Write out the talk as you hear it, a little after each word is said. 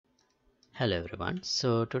Hello everyone.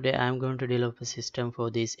 So today I'm going to develop a system for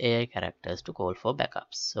these AI characters to call for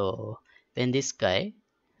backups. So when this guy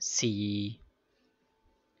see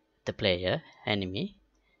the player enemy,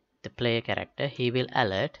 the player character, he will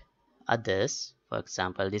alert others. For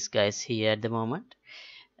example, this guy is here at the moment.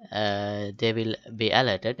 They will be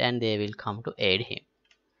alerted and they will come to aid him.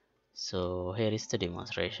 So here is the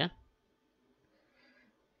demonstration.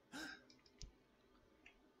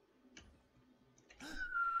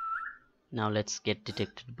 Now let's get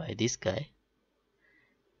detected by this guy,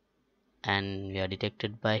 and we are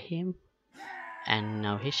detected by him, and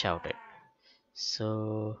now he shouted.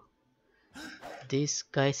 So these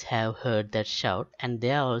guys have heard that shout and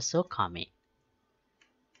they are also coming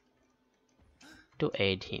to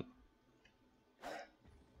aid him.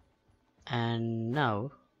 And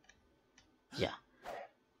now, yeah,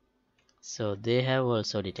 so they have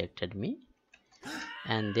also detected me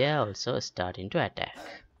and they are also starting to attack.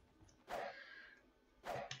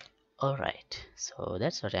 Alright, so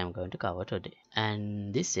that's what I'm going to cover today.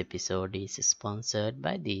 And this episode is sponsored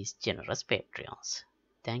by these generous Patreons.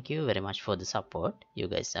 Thank you very much for the support you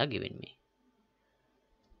guys are giving me.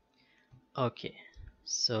 Okay,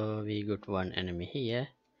 so we got one enemy here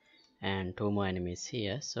and two more enemies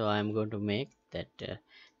here. So I'm going to make that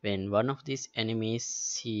when one of these enemies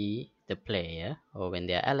see the player, or when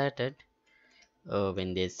they are alerted, or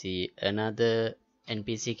when they see another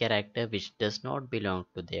NPC character which does not belong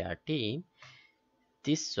to their team,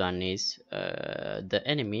 this one is the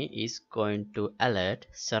enemy is going to alert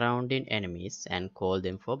surrounding enemies and call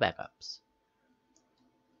them for backups.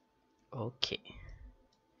 Okay,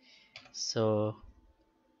 so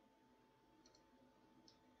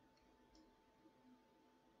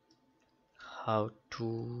how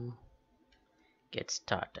to get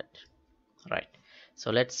started? Right,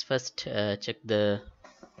 so let's first check the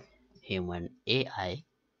human AI.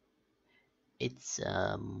 It's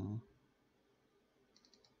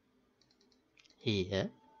here,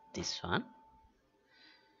 this one.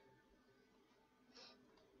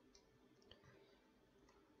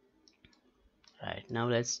 Right, now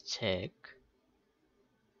let's check.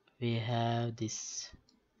 We have this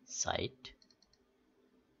site,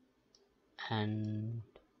 and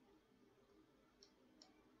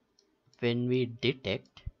when we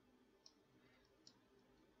detect,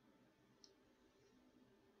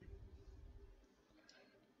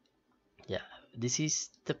 yeah, this is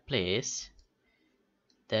the place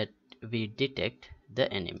that we detect the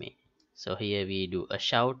enemy. So here we do a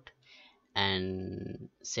shout and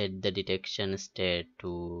set the detection state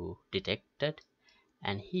to detected,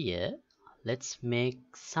 and here let's make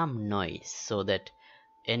some noise so that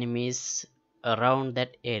enemies around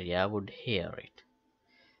that area would hear it.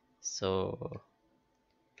 So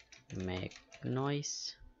make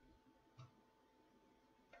noise,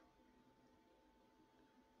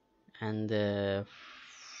 and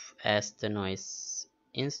as the noise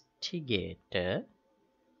instigator,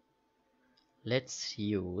 let's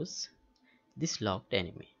use this locked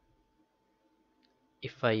enemy.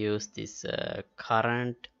 If I use this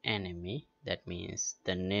current enemy, that means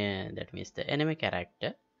the enemy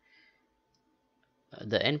character,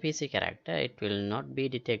 the NPC character, it will not be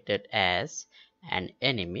detected as an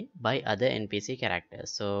enemy by other NPC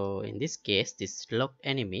characters. So in this case, this locked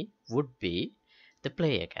enemy would be the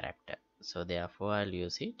player character. So therefore I'll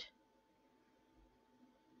use it.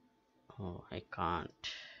 Oh, I can't.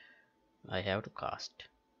 I have to cast.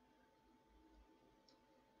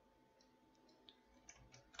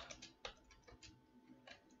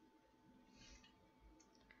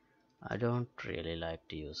 I don't really like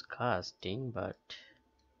to use casting, but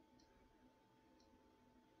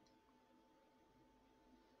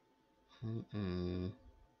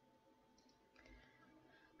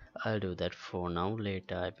I'll do that for now.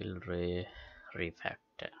 Later I will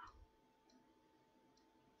refactor.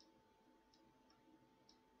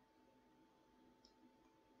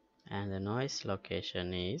 And the noise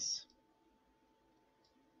location is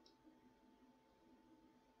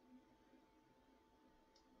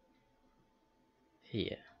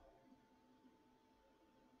here,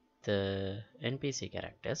 the NPC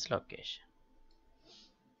character's location.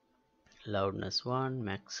 Loudness 1,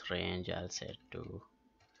 max range I'll set to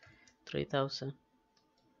 3000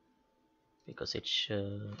 because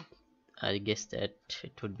I guess that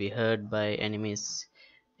it would be heard by enemies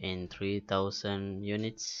in 3000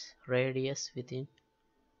 units radius within.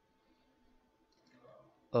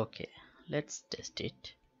 Okay, let's test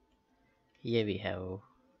it. Here we have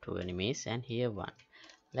two enemies and here one.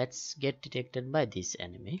 Let's get detected by this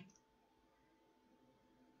enemy.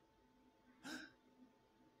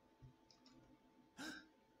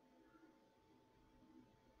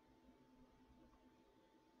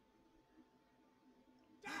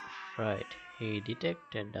 Right, he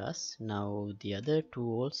detected us. Now the other two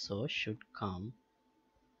also should come.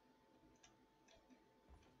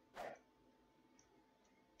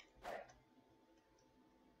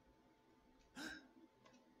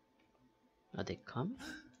 Are they coming?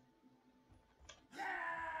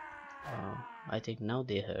 I think now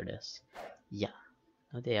they heard us. Yeah,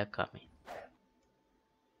 now they are coming.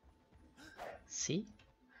 See?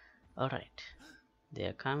 Alright. They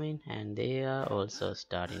are coming and they are also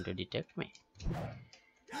starting to detect me.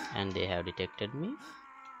 And they have detected me.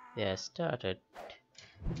 They have started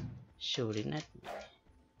shooting at me.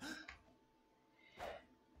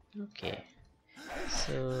 Okay.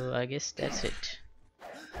 So I guess that's it.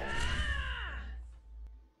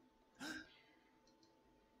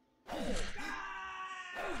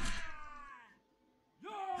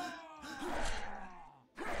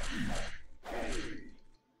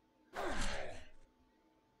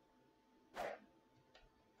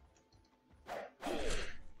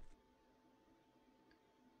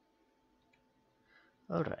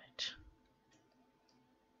 Alright.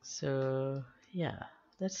 So yeah,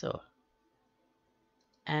 that's all.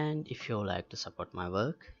 And if you like to support my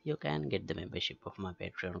work, you can get the membership of my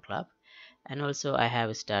Patreon club. And also I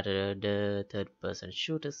have started a third person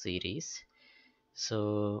shooter series.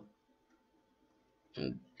 So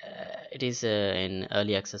it is in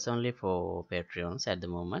early access only for Patreons at the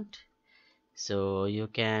moment. So you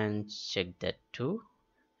can check that too.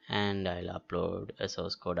 And I'll upload a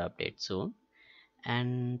source code update soon.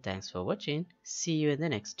 And thanks for watching. See you in the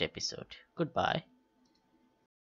next episode. Goodbye.